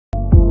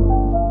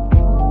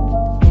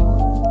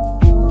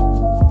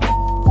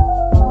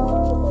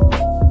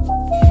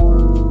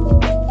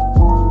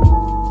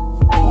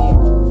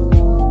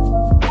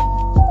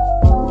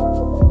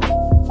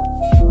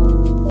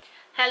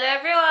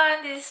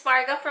is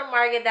Marga from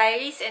Marga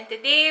Diaries, and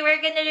today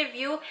we're gonna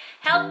review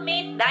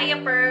HELPMATE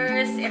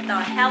diapers. Ito,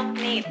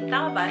 HELPMATE.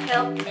 Tama ba?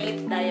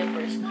 HELPMATE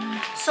diapers.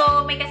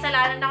 So, may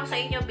kasalanan ako sa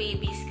inyo,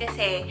 babies,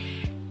 kasi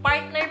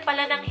partner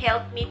pala ng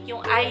HELPMATE yung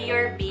I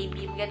Your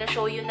Baby. I'm gonna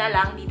show you na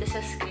lang dito sa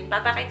screen.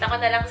 Papakita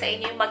ko na lang sa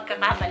inyo yung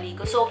magkakamali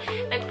ko. So,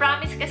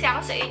 nag-promise kasi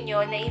ako sa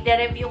inyo na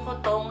i-review ko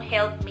tong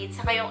HELPMATE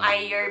saka yung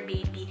I Your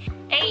Baby.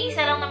 Eh,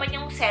 isa lang naman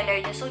yung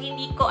seller niya. So,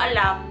 hindi ko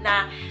alam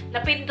na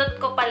napindot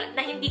ko pala,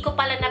 na hindi ko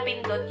pala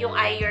napindot yung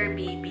I Your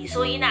Baby.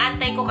 So,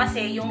 inaantay ko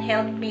kasi yung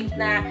HELPMATE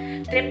na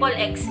triple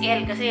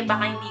XL kasi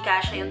baka hindi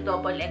kasya yung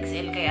double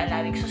XL kay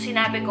Alaric. So,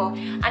 sinabi ko,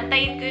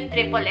 antayin ko yung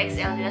triple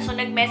XL nila. So,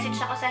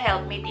 nag-message ako sa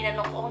HELPMATE.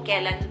 Tinanong ko kung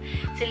kailan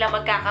sila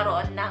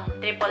magkakaroon ng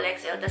triple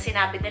XL. Tapos,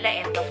 sinabi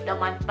nila end of the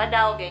month pa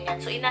daw, ganyan.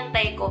 So,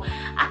 inantay ko.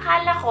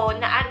 Akala ko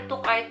na add to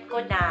cart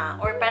ko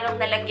na or parang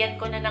nalagyan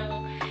ko na ng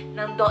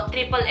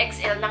triple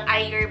XL ng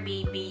I Your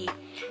Baby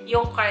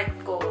yung cart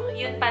ko.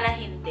 Yun pala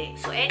hindi.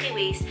 So,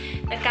 anyways,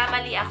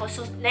 nagkamali ako.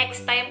 So,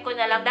 next time ko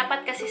na lang.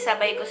 Dapat kasi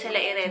sabay ko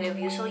sila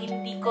i-review. So,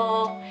 hindi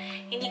ko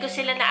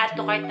sila na-add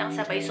to cart ng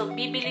sabay. So,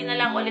 bibili na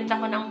lang ulit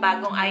ako ng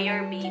bagong I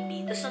Your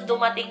Baby. Tapos, nung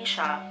dumating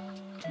siya,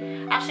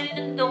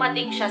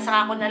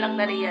 saka ko na lang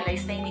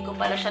na-realize na hindi ko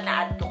pala siya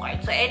na-add to cart.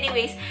 So,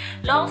 anyways,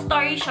 long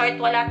story short,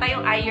 wala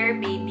tayong I Your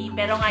Baby.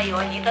 Pero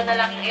ngayon, ito na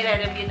lang yung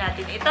i-review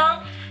natin.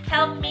 Itong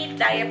HELPMATE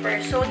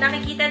diaper. So,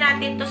 nakikita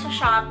natin to sa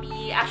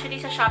Shopee.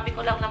 Actually, sa Shopee ko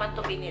lang naman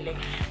to binili.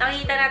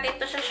 Nakikita natin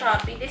to sa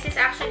Shopee. This is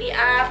actually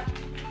a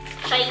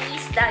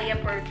Chinese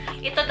diaper.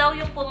 Ito daw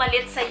yung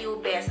pumalit sa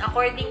U-Best.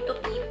 According to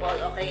people,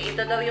 okay?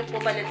 Ito daw yung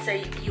pumalit sa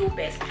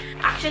U-Best.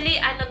 Actually,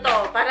 ano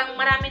to, parang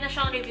marami na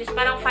siyang reviews.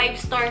 Parang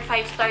 5-star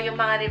yung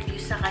mga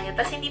reviews sa kanya.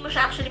 Tapos, hindi mo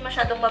siya actually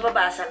masyadong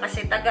mababasa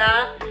kasi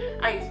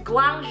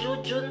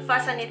Guangzhou Junfa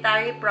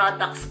Sanitary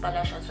Products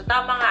pala siya. So,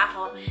 tama nga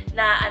ako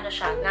na ano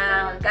siya,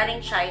 na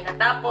galing China.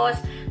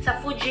 Tapos, sa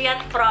Fujian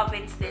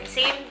Province din.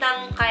 Same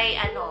ng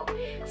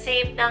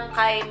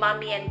kay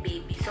Mommy and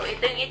Baby. So,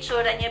 ito yung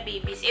itsura niya,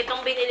 babies.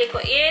 Itong binili ko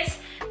is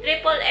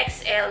triple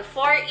XL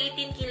for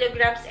 18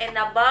 kilograms and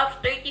above,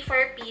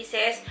 34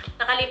 pieces.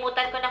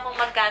 Nakalimutan ko na kung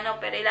magkano,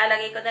 pero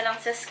ilalagay ko na lang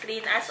sa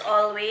screen as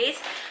always.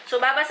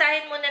 So,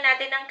 babasahin muna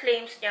natin ang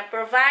claims niya.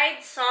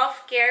 Provide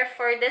soft care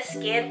for the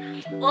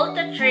skin.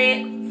 Ultra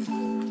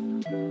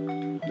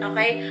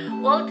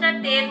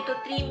thin to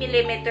 3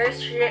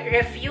 millimeters.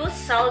 Refuse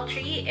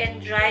sultry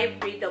and dry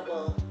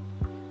breathable.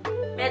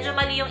 Medyo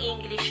mali yung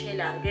English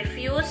nila.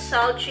 Refuse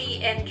sultry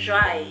and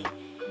dry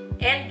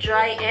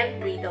and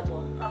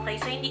breathable. Okay,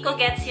 so hindi ko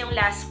gets yung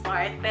last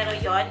part, pero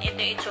yon, ito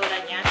yung itsura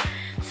niya.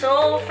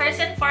 So,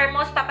 first and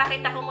foremost,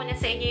 papakita ko muna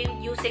sa inyo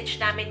yung usage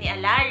namin ni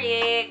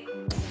Alaric.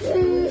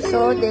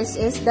 So, this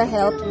is the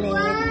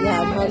HELPMATE.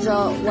 Yan,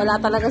 medyo wala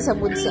talaga sa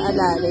mood si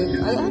Alaric.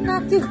 Ay,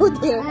 hanapin ko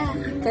din.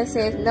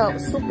 Kasi, no,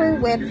 super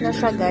wet na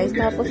siya, guys.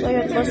 Tapos,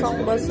 ayun,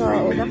 basang-basa.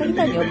 O,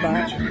 nakita nyo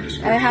ba?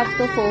 I have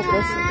to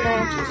focus.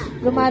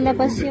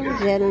 Lumalabas yung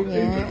gel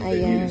niya.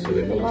 Ayan.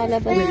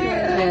 Lumalabas yung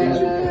gel.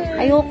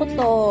 Ayoko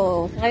to.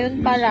 Ngayon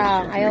pa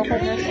lang. Ayoko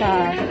na siya.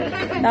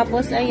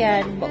 Tapos,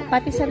 ayan.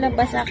 Pati sa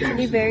labas,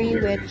 actually, very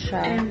wet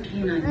siya.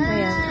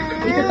 Ayan.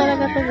 Dito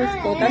talaga to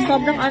gusto. Tapos,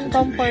 sobrang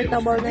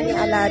uncomfortable na ni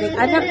Alaric.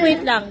 Anak,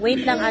 wait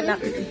lang, anak.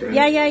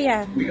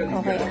 Yeah.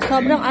 Okay.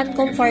 Sobrang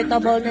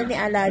uncomfortable na ni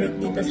Alaric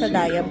dito sa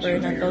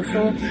diaper na to.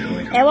 So,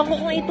 ewan ko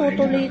kung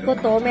itutuloy ko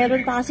to.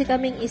 Meron pa kasi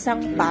kaming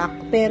isang pack.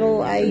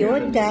 Pero,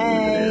 ayun,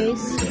 guys.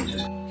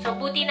 So,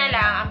 buti na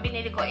lang, ang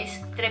binili ko is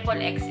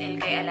triple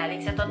XL kay Alaric.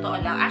 Sa totoo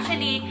lang.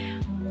 Actually,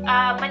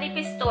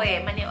 manipis to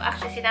eh.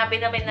 Actually,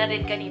 sinabi namin na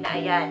rin kanina.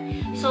 Ayan.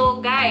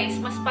 So, guys,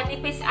 mas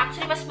manipis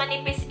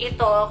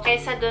ito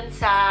kaysa dun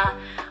sa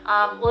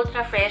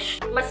Ultra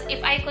Fresh.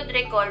 If I could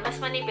recall, mas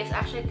manipis.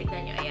 Actually,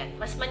 tignan nyo. Ayan.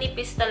 Mas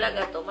manipis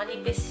talaga to.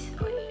 Manipis.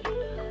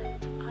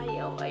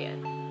 Ayaw. Ayan.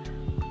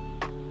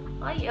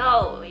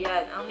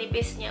 Ayan. Ang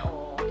nipis niya,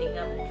 oh.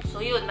 Tingnan mo.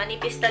 So, yun.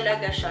 Manipis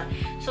talaga siya.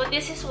 So,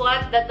 this is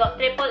what the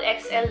triple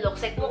XL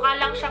looks like. Mukha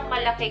lang siyang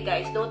malaki,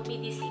 guys. Don't be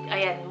deceived.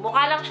 Ayan.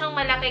 Mukha lang siyang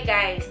malaki,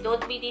 guys.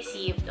 Don't be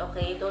deceived.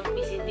 Okay? Don't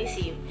be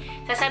deceived.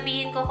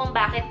 Sasabihin ko kung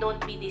bakit don't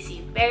be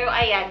deceived. Pero,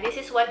 ayan. This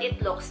is what it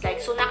looks like.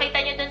 So,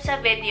 nakita nyo dun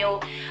sa video,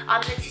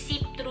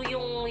 nagsisip through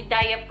yung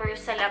diaper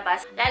sa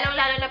labas.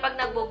 Lalong-lalo na pag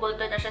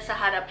nagbubulto na siya sa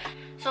harap.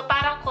 So,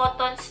 parang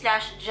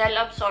cotton/gel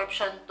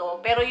absorption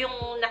to. Pero yung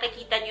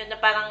nakikita nyo na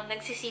parang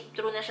nagsisip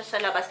through na siya sa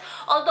labas.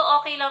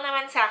 Although, okay lang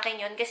naman sa akin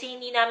yun kasi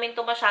hindi namin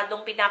to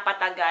masyadong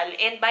pinapatagal.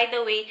 And by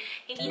the way,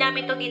 hindi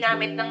namin to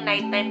ginamit ng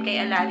nighttime kay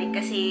Alaric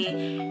kasi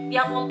hindi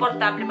ako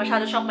komportable.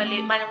 Masyado siyang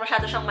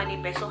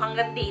manipis. So,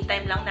 hanggang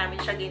daytime lang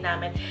namin siya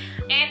ginamit.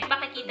 And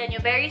makikita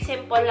nyo, very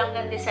simple lang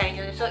ng design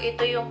yun. So,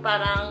 ito yung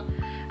parang,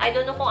 I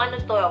don't know kung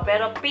ano to,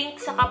 pero pink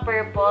saka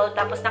purple.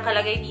 Tapos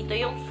nakalagay dito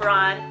yung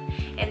front.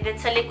 And then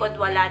sa likod,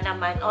 wala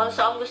naman.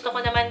 Also, ang gusto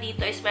ko naman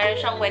dito is meron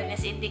siyang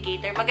wetness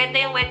indicator. Maganda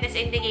yung wetness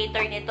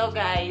indicator nito,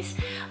 guys.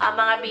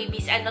 Mga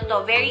babies, ano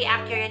to, very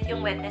accurate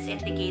yung wetness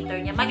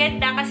indicator niya.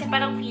 Maganda kasi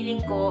parang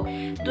feeling ko,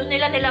 doon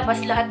nila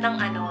nilabas lahat ng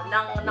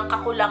ng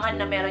kakulangan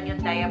na meron yung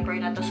diaper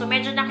na to. So,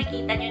 medyo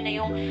nakikita nyo na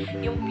yung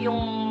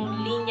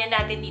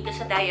linya natin dito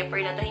sa diaper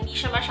na to, hindi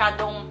siya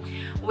masyadong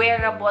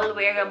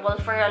wearable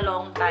for a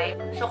long time.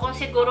 So, kung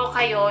siguro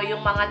kayo,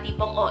 yung mga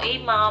tipong OA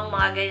mom,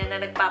 mga ganyan na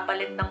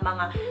nagpapalit ng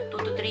mga 2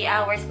 to 3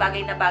 hours,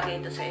 bagay na bagay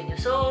ito sa inyo.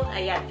 So,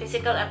 ayan,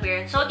 physical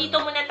appearance. So, dito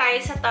muna tayo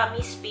sa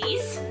tummy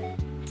space.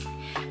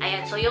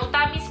 Ayan, so yung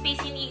tummy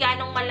space hindi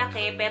ganong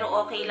malaki, pero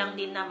okay lang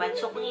din naman.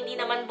 So, kung hindi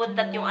naman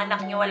buntat yung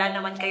anak nyo, wala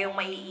naman kayong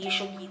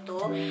mai-issue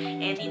dito.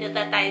 And dito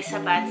na tayo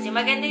sa bands niya.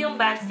 Maganda yung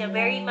bands niya,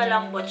 very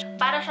malambot.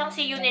 Para siyang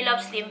si Unilove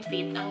Slim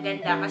Fit. Ang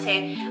ganda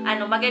kasi,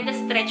 maganda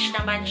stretch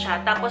naman siya.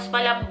 Tapos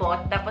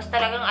malambot. Tapos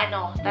talagang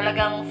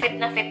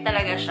fit na fit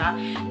talaga siya.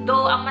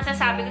 Though, ang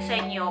masasabi ko sa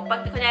inyo,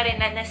 pag kunwari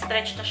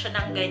na-stretch na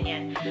siya ng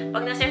ganyan.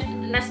 Pag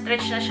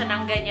na-stretch na siya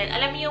ng ganyan,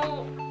 alam mo yung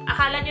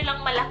akala nyo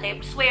lang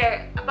malaki,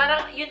 swear,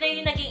 parang yun na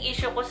yung naging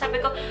issue ko.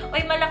 Sabi ko, oy,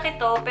 malaki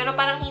to, pero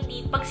parang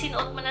hindi, pag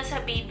sinuot mo na sa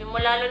baby mo,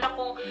 lalo na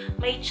kung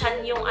may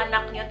tiyan yung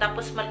anak nyo,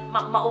 tapos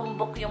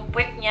maumbok yung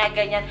puwet niya,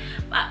 ganyan,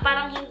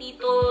 parang hindi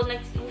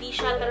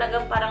siya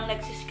talagang parang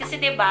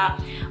kasi diba,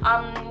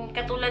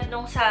 katulad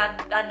nung sa,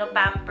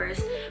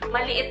 Pampers,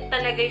 maliit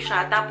talaga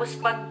siya, tapos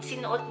pag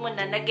sinuot mo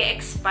na,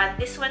 nag-e-expand.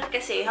 This one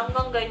kasi,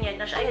 hanggang ganyan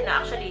na siya,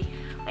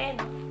 ayan,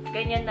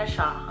 ganyan na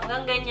siya.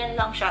 Hanggang ganyan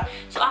lang siya.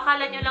 So,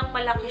 akala nyo lang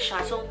malaki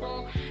siya. So,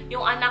 kung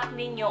yung anak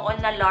ninyo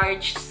on a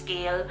large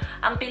scale,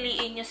 ang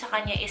piliin nyo sa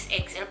kanya is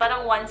XL.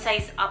 Parang one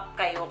size up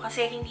kayo.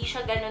 Kasi hindi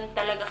siya ganun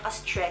talaga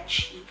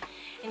ka-stretchy.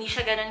 Hindi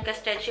siya ganun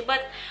ka-stretchy.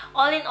 But,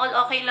 all in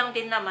all, okay lang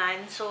din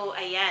naman. So,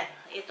 ayan.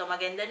 Ito,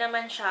 maganda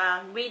naman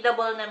siya.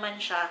 Breathable naman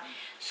siya.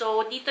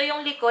 So, dito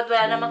yung likod,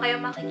 wala naman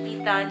kayong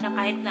makikita na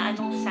kahit na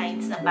anong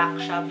signs na back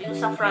siya. Yung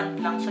sa front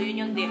lang. So, yun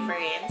yung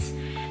difference.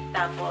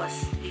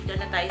 Tapos, dito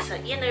na tayo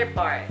sa inner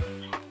part.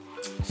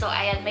 So,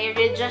 ayan, may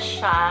ridges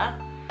siya.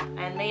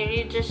 Ayan, may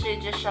ridges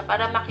siya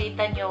para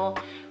makita nyo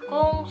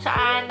kung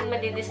saan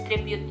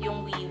madidistribute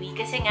yung wiwi.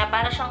 Kasi nga,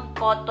 para siyang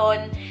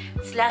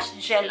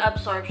cotton/gel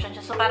absorption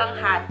siya. So, parang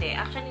hati.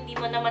 Actually,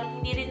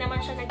 hindi rin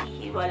naman siya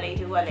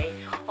naghihiwalay-hiwalay.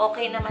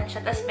 Okay naman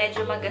siya. Tapos,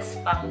 medyo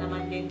magaspang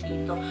naman din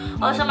dito.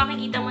 Also,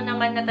 makikita mo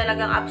naman na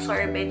talagang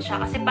absorbent siya.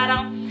 Kasi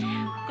parang,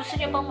 gusto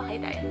nyo bang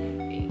makita yun?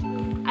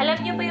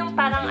 Alam nyo ba yung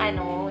parang ayan.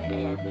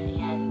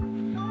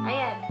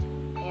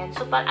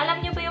 So,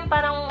 alam nyo ba yung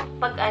parang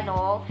pag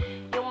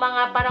yung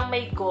mga parang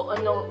may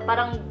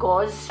parang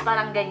gauze,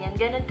 parang ganyan.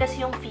 Ganun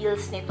kasi yung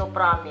feels nito,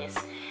 promise.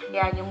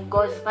 Yan, yung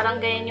gauze,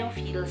 parang ganyan yung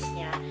feels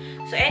niya.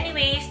 So,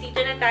 anyways, dito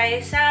na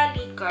tayo sa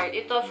lead card.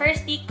 Ito,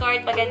 first lead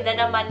card, maganda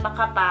naman,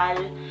 makapal.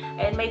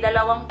 And may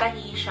dalawang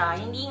tahi siya.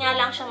 Hindi nga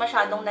lang siya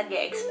masyadong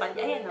nag-e-expand.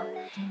 Ayan,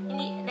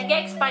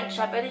 nag-e-expand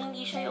siya, pero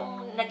hindi siya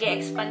yung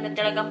nag-e-expand na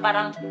talagang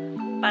parang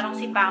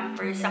si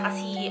Pampers, saka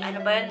si,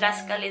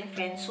 Lascal and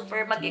Friends,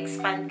 super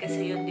mag-expand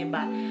kasi yun,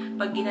 diba?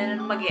 Pag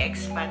ginanon,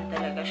 mag-expand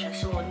talaga siya.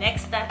 So,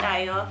 next na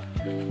tayo.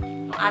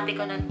 Yung ate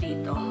ko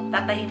nandito.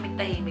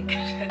 Tatahimik-tahimik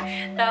ka siya.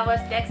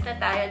 Tapos, next na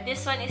tayo.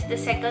 This one is the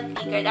second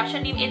tea card.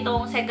 Actually,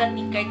 itong second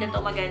tea card na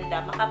to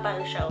maganda.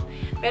 Makapal siya.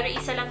 Pero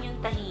isa lang yung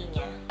tahi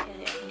niya.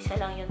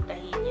 Isa lang yung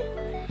tahi niya.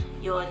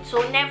 Yun.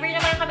 So, never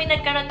naman kami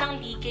nagkaroon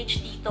ng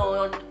leakage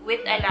dito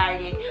with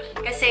Alaric.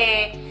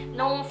 Kasi,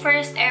 nung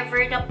first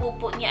ever na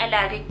pupo ni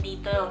Alaric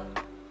dito,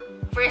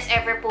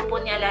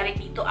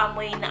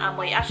 amoy na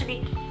amoy.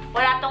 Actually,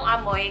 wala tong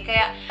amoy.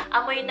 Kaya,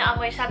 amoy na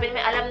amoy. Sabi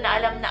namin,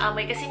 alam na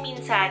amoy. Kasi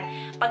minsan,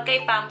 pag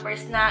kay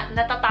Pampers,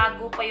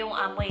 natatago pa yung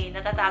amoy.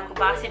 Natatago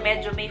pa kasi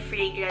medyo may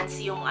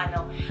fragrance yung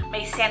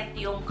may scent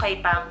yung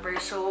kay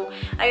Pampers. So,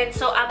 ayun.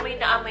 So,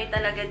 amoy na amoy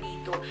talaga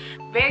dito.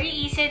 Very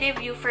easy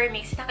review for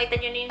me. Kasi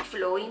nakita nyo na yung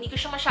flow. Hindi ko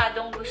siya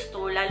masyadong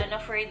gusto, lalo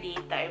na for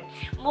daytime.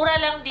 Mura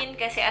lang din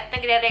kasi at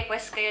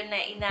nagre-request kayo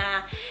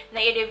na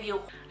i-review.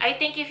 I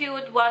think if you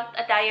would want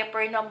a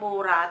diaper na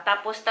mura,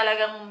 tapos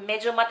talagang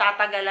medyo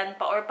matatagalan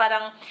pa or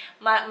parang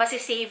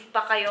masisave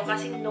pa kayo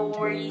kasi no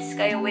worries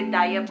kayo with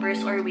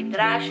diapers or with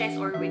rashes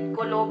or with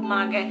kulob,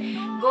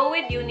 go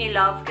with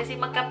Unilove kasi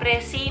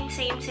same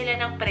sila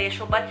ng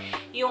presyo, but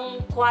yung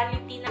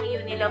quality ng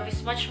Unilove is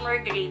much more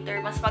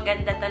greater, mas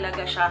maganda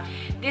talaga siya.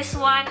 This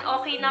one,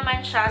 okay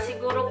naman siya.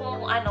 Siguro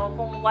kung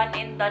one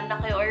and done na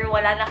kayo or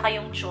wala na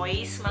kayong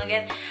choice, ang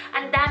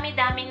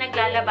dami-daming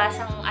naglalabas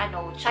ang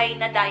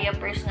China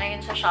diapers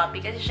ngayon sa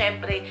Shopee kasi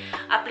syempre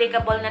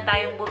applicable na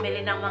tayong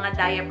bumili ng mga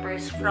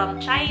diapers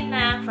from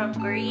China, from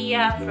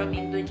Korea, from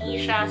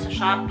Indonesia, sa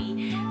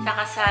Shopee,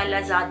 saka sa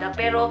Lazada.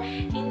 Pero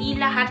hindi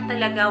lahat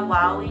talaga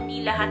wow,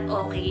 hindi lahat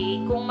okay.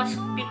 Kung mas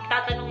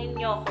tatanungin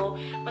nyo ako,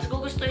 mas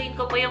gugustuhin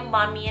ko pa yung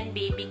mommy and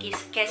baby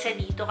kesa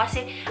dito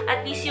kasi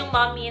at least yung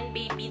mommy and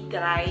baby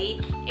dry,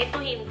 ito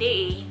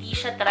hindi hindi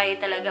siya dry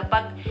talaga.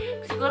 Pag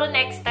siguro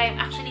next time,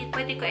 actually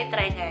pwede ko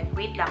i-try ngayon.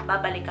 Wait lang,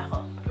 babalik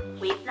ako.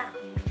 Wait lang.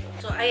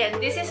 So, ayan.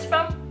 This is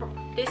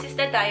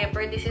the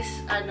diaper. This is,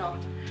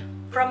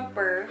 from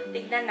Purr.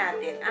 Tignan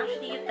natin.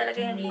 Actually, yun talaga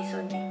yung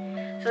reason eh.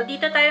 So,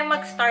 dito tayo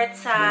mag-start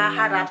sa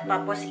harap.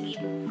 Tapos,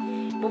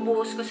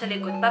 bubuhos ko sa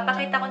likod.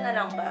 Papakita ko na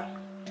lang ba?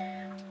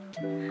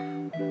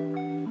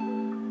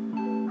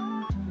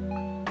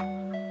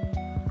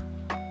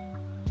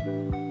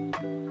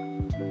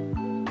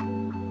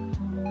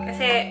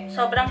 Kasi,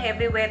 sobrang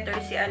heavy wetter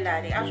si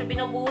Alaric. Actually,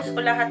 binubuhos ko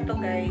lahat to,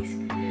 guys.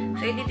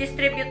 So,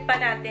 i-distribute pa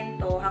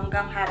natin to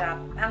hanggang harap,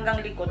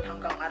 hanggang likod,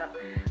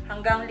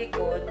 hanggang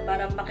likod,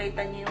 para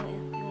makita niyo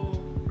yung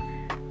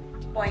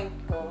point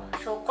ko.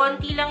 So,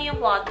 konti lang yung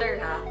water,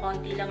 ha?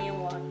 Konti lang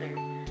yung water.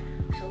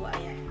 So,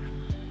 ayan.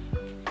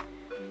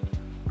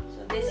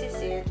 So, this is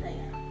it.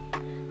 Ayan.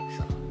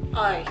 So,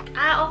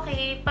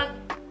 okay.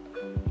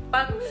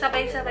 Pag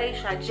sabay-sabay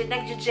siya,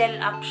 nag-gel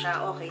up siya.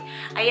 Okay.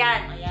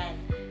 Ayan.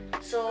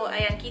 So,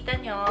 ayan.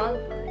 Kita nyo?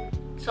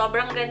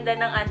 Sobrang ganda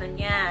ng ano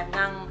niya,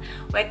 ng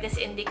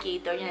wetness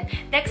indicator niya.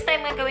 Next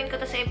time, gagawin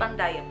ko to sa ibang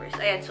diapers.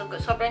 Ayan, so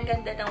sobrang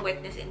ganda ng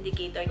wetness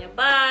indicator niya.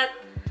 But,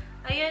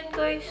 ayan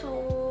guys, so,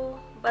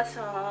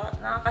 basa.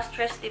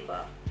 Nakaka-stress,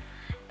 diba?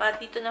 But,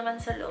 dito naman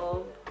sa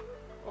loob,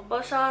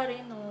 basa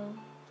rin, oh.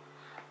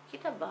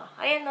 Kita ba?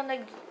 Ayan, no,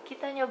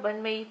 kita nyo ba?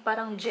 May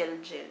parang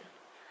gel-gel.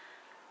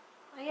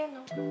 Ayan,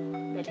 no.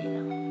 Dali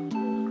lang.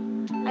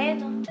 Ayan,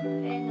 no.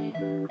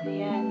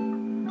 Ayan.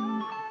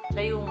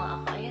 Layo nga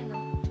ako. Ayan, no.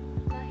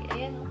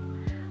 Ayan, oh.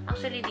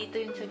 Actually, dito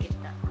yun sa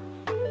gitna.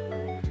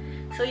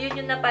 So, yun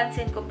yung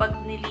napansin ko pag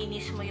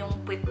nilinis mo yung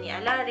puwit ni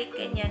Alaric,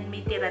 ganyan,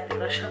 may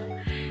tira-tira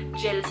siyang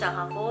gel sa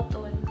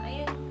kakoton.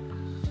 Ayan.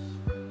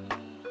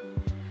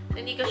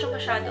 So, hindi ko siya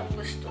masyadong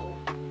gusto.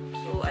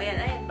 So,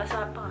 ayan,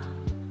 basa pa.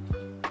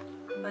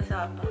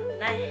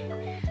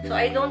 So,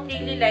 I don't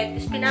really like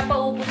this.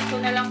 Pinapaubos ko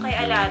na lang kay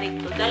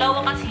Alaric to.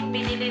 Dalawa kasi yung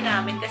binili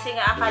namin kasi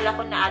nga akala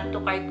ko na-add to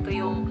cart ko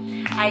yung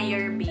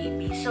higher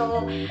baby.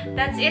 So,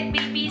 that's it,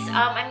 babies.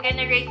 I'm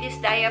gonna rate this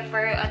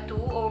diaper a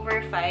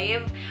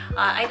 2/5.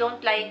 I don't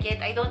like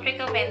it. I don't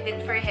recommend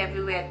it for heavy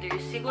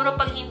wetters. Siguro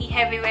pag hindi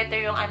heavy wetter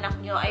yung anak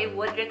nyo, I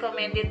would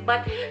recommend it.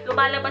 But,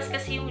 lumalabas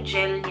kasi yung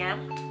gel niya.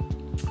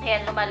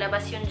 Ayan,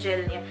 lumalabas yung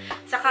gel niya.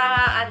 Saka,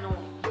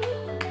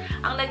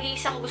 ang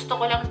nag-iisang gusto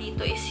ko lang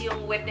dito is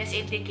yung wetness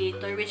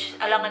indicator, which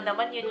alangan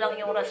naman yun lang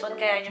yung rason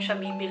kaya nyo siya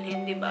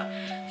bibilhin, diba?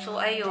 So,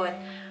 ayun.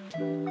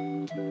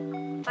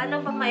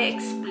 Paano ba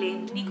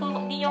ma-explain?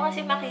 Hindi nyo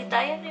kasi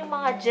makita. Ayan yung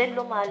mga gel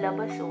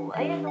lumalabas, oh.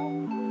 Ayan, oh.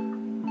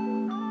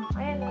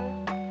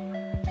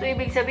 So,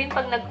 ibig sabihin,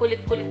 pag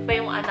nagkulit-kulit pa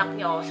yung anak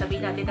nyo,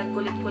 sabihin natin,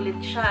 nagkulit-kulit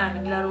siya,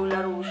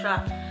 naglaro-laro siya,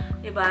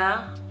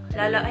 diba?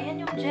 Ayan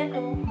yung gel,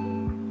 oh.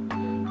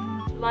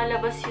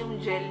 Lumalabas yung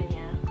gel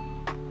niya.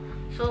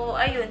 So,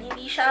 ayun,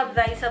 hindi siya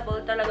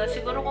advisable talaga.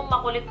 Siguro kung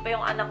makulit pa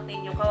yung anak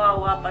ninyo,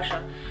 kawawa pa siya.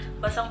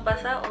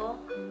 Basang-basa, oh.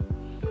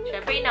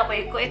 Siyempre,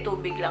 inamoy ko,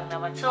 tubig lang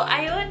naman. So,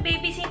 ayun,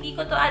 babies, hindi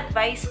ko to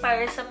advice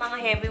para sa mga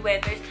heavy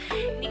wetters.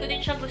 Hindi ko din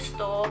siya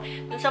gusto.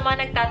 Dun sa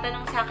mga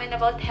nagtatanong sa akin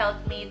about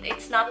HELPMATE,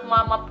 it's not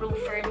mama-proof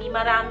for me.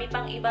 Marami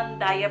pang ibang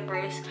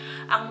diapers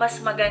ang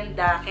mas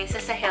maganda kaysa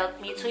sa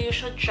HELPMATE. So, you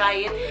should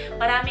try it.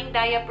 Maraming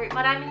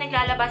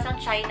naglalabas ng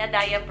China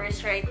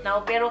diapers right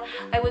now. Pero,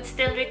 I would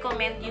still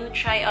recommend you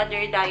try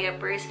other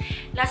diapers.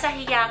 Nasa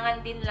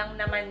hiyangan din lang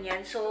naman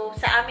yan. So,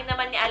 sa amin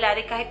naman ni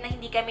Alaric, kahit na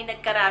hindi kami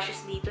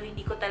nagka-rashes dito,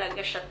 hindi ko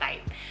talaga siya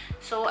type.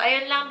 So,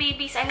 ayun lang,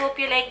 babies. I hope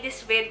you like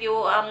this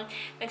video.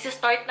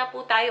 Nagsistart na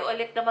po tayo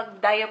ulit na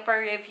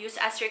mag-diaper reviews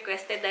as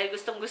requested dahil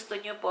gustong-gusto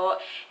nyo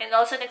po. And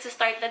also,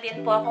 nagsistart na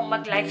din po akong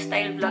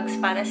mag-lifestyle vlogs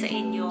para sa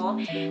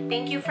inyo.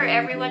 Thank you for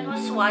everyone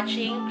who's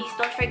watching. Please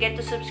don't forget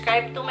to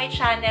subscribe to my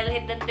channel.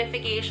 Hit the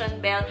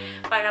notification bell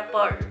para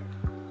po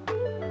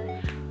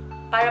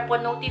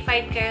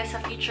notified kayo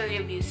sa future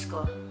reviews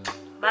ko.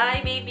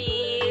 Bye,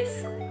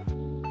 babies!